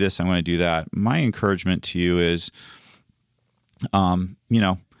I want to do this, I want to do that. My encouragement to you is,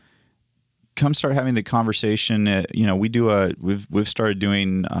 come start having the conversation. We've started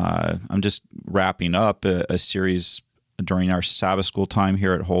doing, I'm just wrapping up a series during our Sabbath school time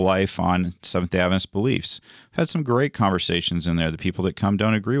here at Whole Life on Seventh-day Adventist beliefs. I've had some great conversations in there. The people that come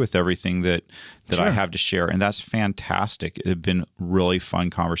don't agree with everything that Sure. I have to share, and that's fantastic. It have been really fun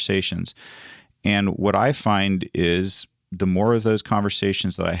conversations. And what I find is the more of those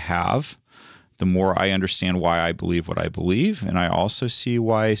conversations that I have, the more I understand why I believe what I believe. And I also see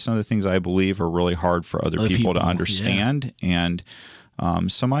why some of the things I believe are really hard for other people to understand. Yeah. And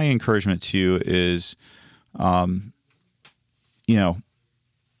so my encouragement to you is,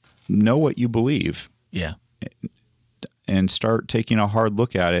 know what you believe. Yeah. And start taking a hard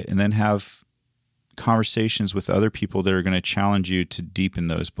look at it, and then have conversations with other people that are going to challenge you to deepen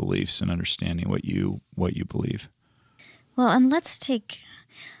those beliefs and understanding what you believe. Well, and let's take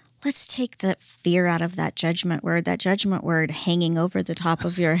the fear out of that judgment word hanging over the top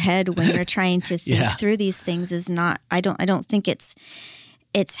of your head when you're trying to think through these things is not, I don't think it's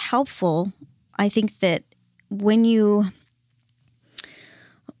helpful. I think that when you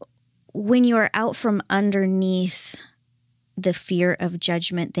when you are out from underneath the fear of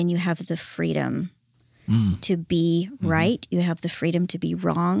judgment, then you have the freedom to be right. You have the freedom to be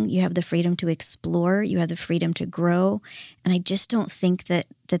wrong. You have the freedom to explore. You have the freedom to grow. And I just don't think that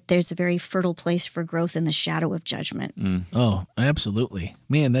there's a very fertile place for growth in the shadow of judgment. Oh, absolutely.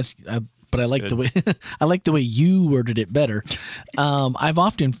 Man, but I like the way I like the way you worded it better. I've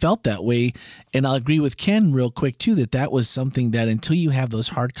often felt that way, and I'll agree with Ken real quick too that was something that until you have those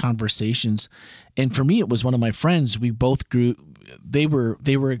hard conversations, and for me it was one of my friends. We both grew. They were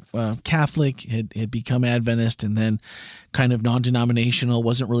Catholic, had become Adventist, and then kind of non-denominational.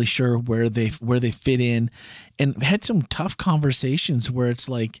 Wasn't really sure where they fit in, and had some tough conversations where it's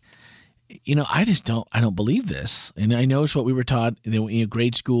like, I don't believe this. And I know it's what we were taught in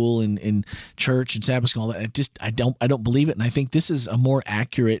grade school and in church and Sabbath school. I don't believe it. And I think this is a more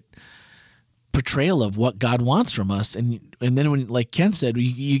accurate portrayal of what God wants from us. And then when, like Ken said,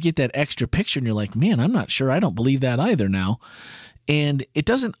 you get that extra picture and you're like, man, I'm not sure. I don't believe that either now. And it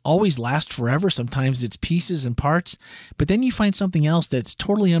doesn't always last forever. Sometimes it's pieces and parts, but then you find something else that's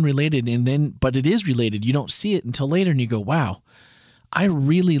totally unrelated. But it is related. You don't see it until later and you go, wow, I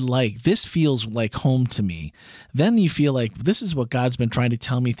really this feels like home to me. Then you feel like this is what God's been trying to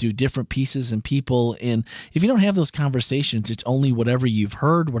tell me through different pieces and people. And if you don't have those conversations, it's only whatever you've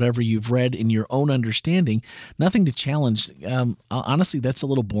heard, whatever you've read in your own understanding, nothing to challenge. Honestly, that's a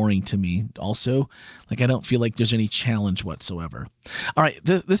little boring to me also. Like, I don't feel like there's any challenge whatsoever. All right,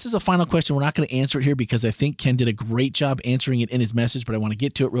 this is a final question. We're not going to answer it here because I think Ken did a great job answering it in his message, but I want to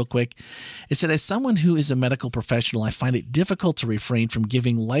get to it real quick. It said, as someone who is a medical professional, I find it difficult to refrain from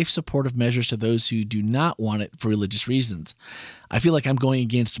giving life supportive measures to those who do not want it for religious reasons. I feel like I'm going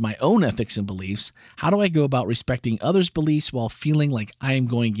against my own ethics and beliefs. How do I go about respecting others' beliefs while feeling like I am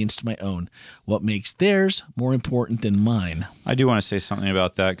going against my own? What makes theirs more important than mine? I do want to say something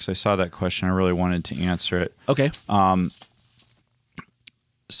about that because I saw that question. I really wanted to answer it. Okay.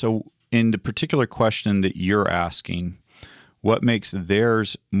 So in the particular question that you're asking, what makes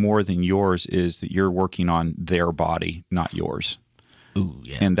theirs more than yours is that you're working on their body, not yours. Ooh,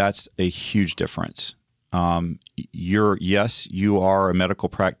 yeah. And that's a huge difference. Yes, you are a medical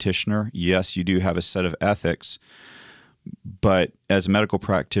practitioner. Yes, you do have a set of ethics. But as a medical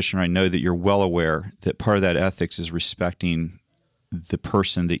practitioner, I know that you're well aware that part of that ethics is respecting the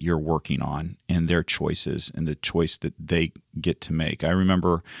person that you're working on and their choices and the choice that they get to make. I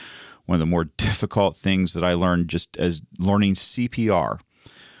remember one of the more difficult things that I learned just as learning CPR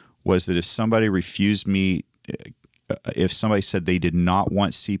was that if somebody refused me, if somebody said they did not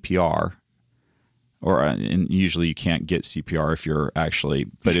want CPR, and usually you can't get CPR if you're actually,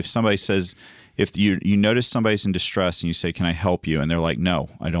 but if somebody says, if you notice somebody's in distress and you say, can I help you? And they're like, no,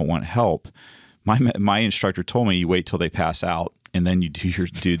 I don't want help. My instructor told me you wait till they pass out and then you do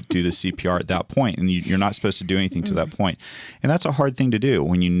the CPR at that point, and you're not supposed to do anything to that point. And that's a hard thing to do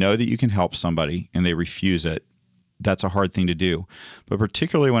when you know that you can help somebody and they refuse it. That's a hard thing to do. But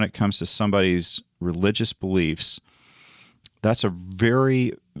particularly when it comes to somebody's religious beliefs, that's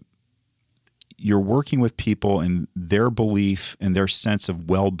you're working with people and their belief and their sense of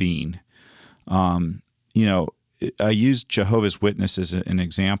well-being. I used Jehovah's Witnesses as an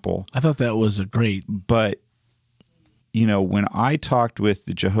example. I thought that was a great. But, when I talked with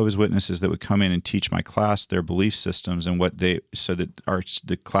the Jehovah's Witnesses that would come in and teach my class their belief systems and so that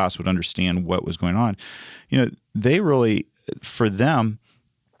the class would understand what was going on, they really, for them,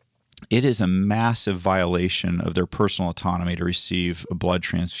 it is a massive violation of their personal autonomy to receive a blood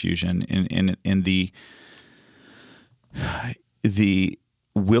transfusion, and the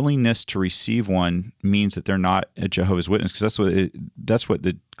willingness to receive one means that they're not a Jehovah's Witness, because that's what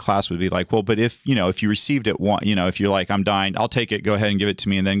the class would be like. Well, but if you received it, if you're like, I'm dying, I'll take it, go ahead and give it to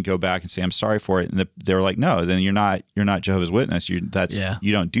me, and then go back and say I'm sorry for it, and they're like, no, then you're not Jehovah's Witness. You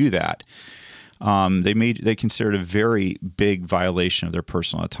don't do that. They consider it a very big violation of their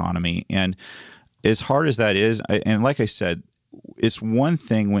personal autonomy. And as hard as that is, and like I said, it's one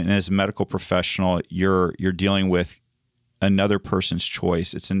thing when as a medical professional, you're dealing with another person's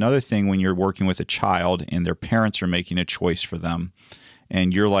choice. It's another thing when you're working with a child and their parents are making a choice for them.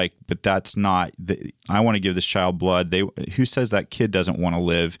 And you're like, but that's not, I want to give this child blood. Who says that kid doesn't want to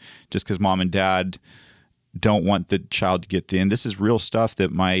live just because mom and dad don't want the child to get and this is real stuff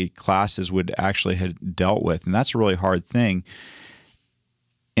that my classes would actually have dealt with. And that's a really hard thing.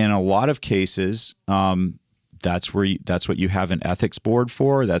 In a lot of cases, that's what you have an ethics board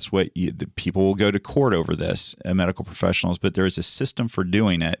for. That's what the people will go to court over this, medical professionals, but there is a system for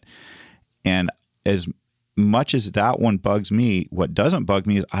doing it. And as much as that one bugs me, what doesn't bug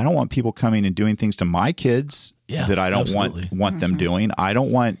me is I don't want people coming and doing things to my kids that I don't want them doing. I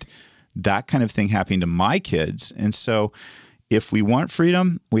don't want that kind of thing happening to my kids. And so if we want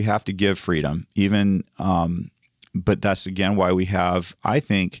freedom, we have to give freedom, even, but that's again why we have, I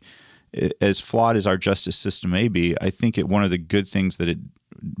think, as flawed as our justice system may be, I think one of the good things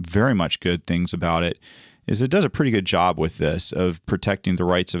very much good things about it is it does a pretty good job with this of protecting the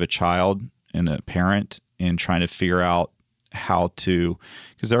rights of a child and a parent and trying to figure out how to,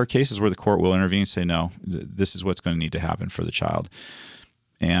 because there are cases where the court will intervene and say, no, this is what's going to need to happen for the child.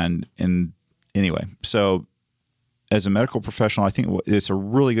 And anyway, so as a medical professional, I think it's a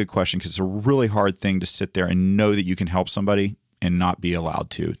really good question because it's a really hard thing to sit there and know that you can help somebody and not be allowed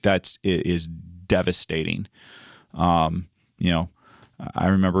to. It is devastating. I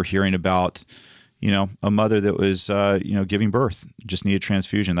remember hearing about, a mother that was, giving birth, just needed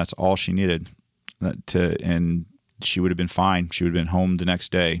transfusion. That's all she needed and she would have been fine. She would have been home the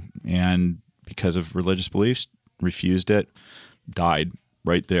next day. And because of religious beliefs, refused it, died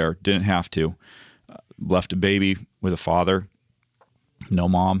right there. Didn't have to. Left a baby with a father, no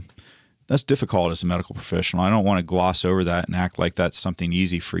mom. That's difficult as a medical professional. I don't want to gloss over that and act like that's something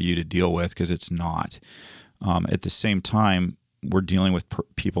easy for you to deal with because it's not. At the same time, we're dealing with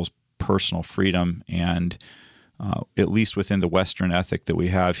people's personal freedom, and at least within the Western ethic that we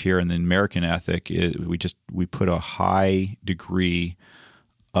have here and the American ethic, we put a high degree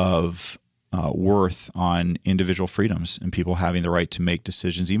of worth on individual freedoms and people having the right to make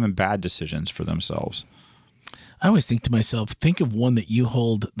decisions, even bad decisions for themselves. I always think to myself, think of one that you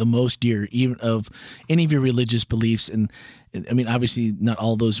hold the most dear, even of any of your religious beliefs. And I mean, obviously not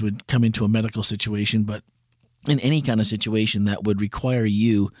all those would come into a medical situation, but in any kind of situation that would require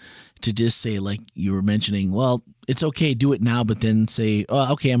you to just say, like you were mentioning, well, it's okay, do it now, but then say,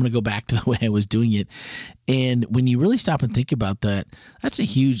 oh, okay, I'm going to go back to the way I was doing it. And when you really stop and think about that, that's a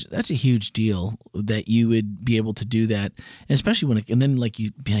huge deal that you would be able to do that, and especially and then like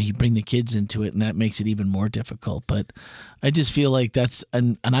you bring the kids into it, and that makes it even more difficult. But I just feel like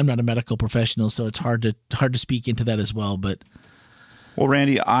and I'm not a medical professional, so it's hard to speak into that as well. But well,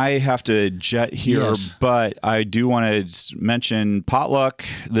 Randy, I have to jet here, yes, but I do want to mention potluck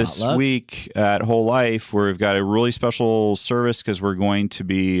this week at Whole Life, where we've got a really special service because we're going to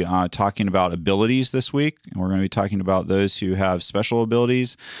be talking about abilities this week. We're going to be talking about those who have special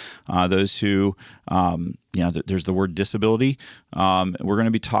abilities, those who, there's the word disability. We're going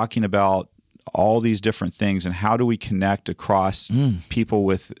to be talking about all these different things and how do we connect across people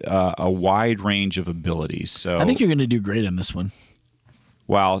with a wide range of abilities. So I think you're going to do great on this one.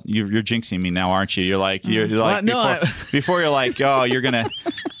 Wow, you're jinxing me now, aren't you? You're like before you're like, oh, you're gonna.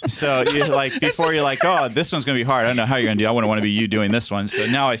 So you're like before you're like, oh, this one's gonna be hard. I don't know how you're gonna do. I wouldn't want to be you doing this one. So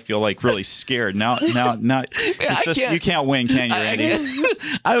now I feel like really scared. Now, it's just you can't win, can you, Randy?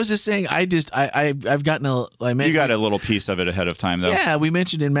 I was just saying, I've gotten you got a little piece of it ahead of time, though. Yeah, we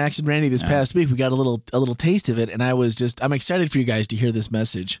mentioned in Max and Randy this past week. We got a little taste of it, and I'm excited for you guys to hear this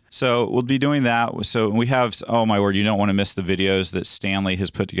message. So we'll be doing that. So we have, oh my word, you don't want to miss the videos that Stanley has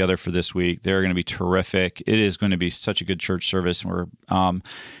put together for this week. They're going to be terrific. It is going to be such a good church service.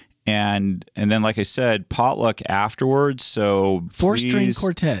 And then, like I said, potluck afterwards. So 4-string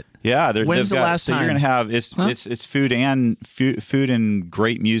quartet. Yeah, when's the last time? So you're going to have it's food and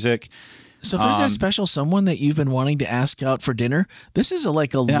great music. So if there's that special someone that you've been wanting to ask out for dinner, this is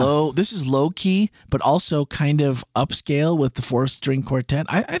low key, but also kind of upscale with the 4-string quartet.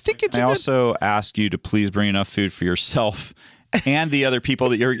 I think it's. I also ask you to please bring enough food for yourself and the other people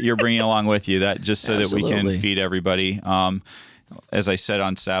that you're bringing along with you. That just so Absolutely. That we can feed everybody. As I said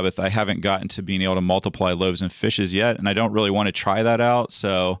on Sabbath, I haven't gotten to being able to multiply loaves and fishes yet, and I don't really want to try that out.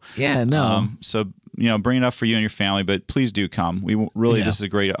 So bring enough for you and your family, but please do come. This is a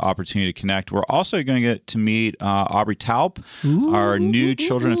great opportunity to connect. We're also going to get to meet Aubrey Taup, our new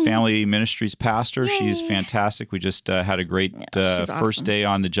Children and Family Ministries pastor. Yay. She's fantastic. We just had a great first day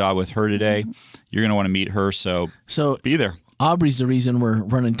on the job with her today. You're going to want to meet her, so be there. Aubrey's the reason we're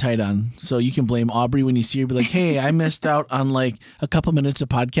running tight on. So you can blame Aubrey when you see her. Be like, hey, I missed out on like a couple minutes of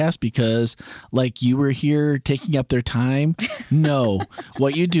podcast because like you were here taking up their time. No.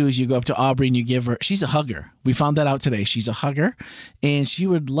 What you do is you go up to Aubrey and you give her, she's a hugger. We found that out today. She's a hugger and she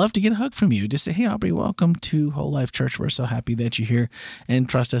would love to get a hug from you. Just say, hey, Aubrey, welcome to Whole Life Church. We're so happy that you're here and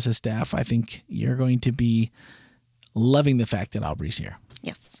trust us as staff. I think you're going to be loving the fact that Aubrey's here.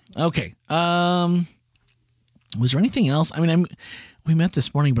 Yes. Okay. Was there anything else? I mean, We met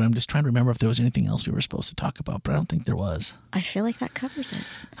this morning, but I'm just trying to remember if there was anything else we were supposed to talk about, but I don't think there was. I feel like that covers it.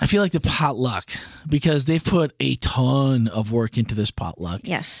 I feel like the potluck, because they've put a ton of work into this potluck.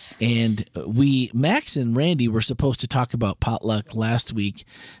 Yes. And Max and Randy were supposed to talk about potluck last week,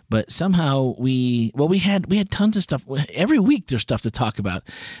 but somehow we had tons of stuff. Every week there's stuff to talk about,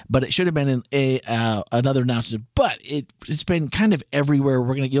 but it should have been another announcement. But it's been kind of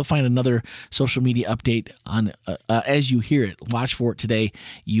everywhere. You'll find another social media update on as you hear it. Watch for it today.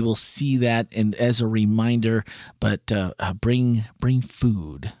 You will see that, and as a reminder. But bring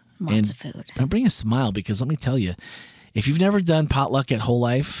food. Lots of food. And bring a smile, because let me tell you, if you've never done potluck at Whole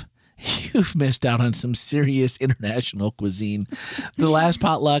Life, you've missed out on some serious international cuisine. The last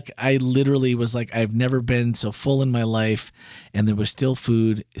potluck, I literally was like, I've never been so full in my life, and there was still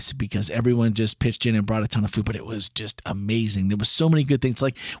food. It's because everyone just pitched in and brought a ton of food, but it was just amazing. There was so many good things.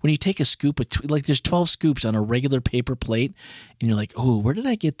 Like when you take a scoop, like there's 12 scoops on a regular paper plate, and you're like, oh, where did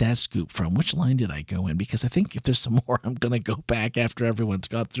I get that scoop from? Which line did I go in? Because I think if there's some more, I'm going to go back after everyone's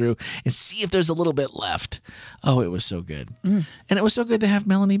got through and see if there's a little bit left. Oh, it was so good. And it was so good to have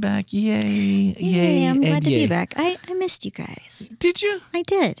Melanie back. Yay. I'm glad to be back. I missed you guys. Did you? I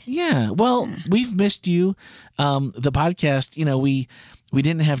did. Yeah. Well, we've missed you. The podcast, we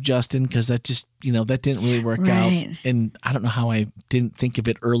didn't have Justin because that just, that didn't really work out. And I don't know how I didn't think of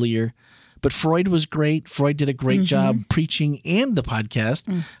it earlier. But Freud was great. Freud did a great job preaching and the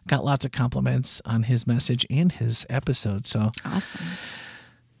podcast. Got lots of compliments on his message and his episode. So awesome.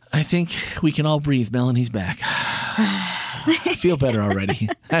 I think we can all breathe. Melanie's back. I feel better already.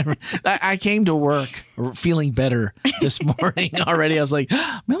 I came to work feeling better this morning already. I was like,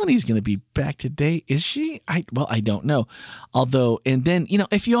 Melanie's going to be back today. Is she? I don't know. Although, and then,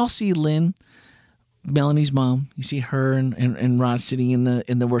 if you all see Lynn, Melanie's mom, you see her and Rod sitting in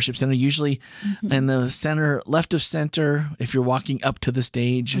the worship center, usually in the center, left of center. If you're walking up to the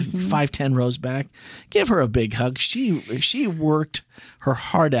stage, 5-10 rows back, give her a big hug. She worked her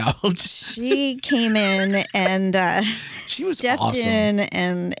heart out. She came in and she was stepped awesome. in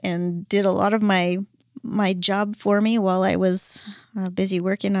and did a lot of my job for me while I was busy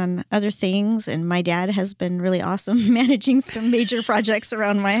working on other things. And my dad has been really awesome managing some major projects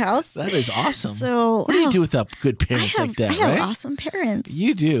around my house. That is awesome. So what do you do with good parents like that? I have awesome parents.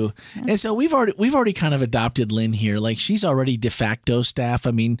 You do. Yes. And so we've already kind of adopted Lynn here. Like she's already de facto staff.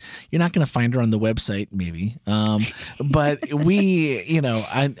 I mean, you're not going to find her on the website maybe. But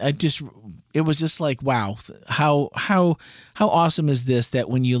it was just like, wow, how awesome is this, that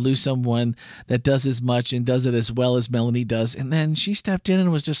when you lose someone that does as much and does it as well as Melanie does, and then she stepped in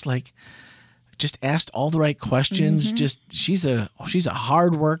and was just asked all the right questions. She's a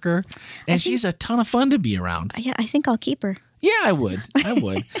hard worker, and she's a ton of fun to be around. Yeah, I think I'll keep her. Yeah, I would.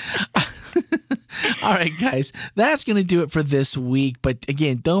 All right, guys, that's going to do it for this week. But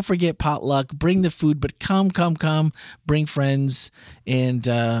again, don't forget potluck. Bring the food, but come. Bring friends. And,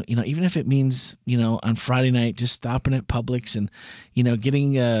 even if it means, on Friday night, just stopping at Publix and,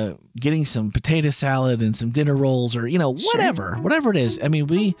 getting some potato salad and some dinner rolls or, whatever it is. I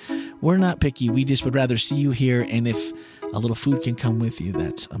mean, we're not picky. We just would rather see you here. And if a little food can come with you,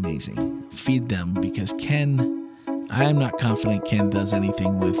 that's amazing. Feed them, because I'm not confident Ken does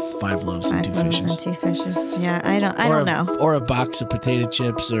anything with 5 loaves and 2 fishes. 5 loaves and 2 fishes. Yeah, I don't know. Or a box of potato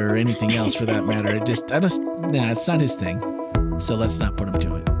chips or anything else for that matter. It's not his thing. So let's not put him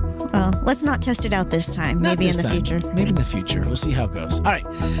to it. Well, let's not test it out this time. Maybe in the future. Maybe in the future. We'll see how it goes. All right.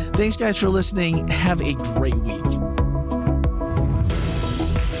 Thanks, guys, for listening. Have a great week.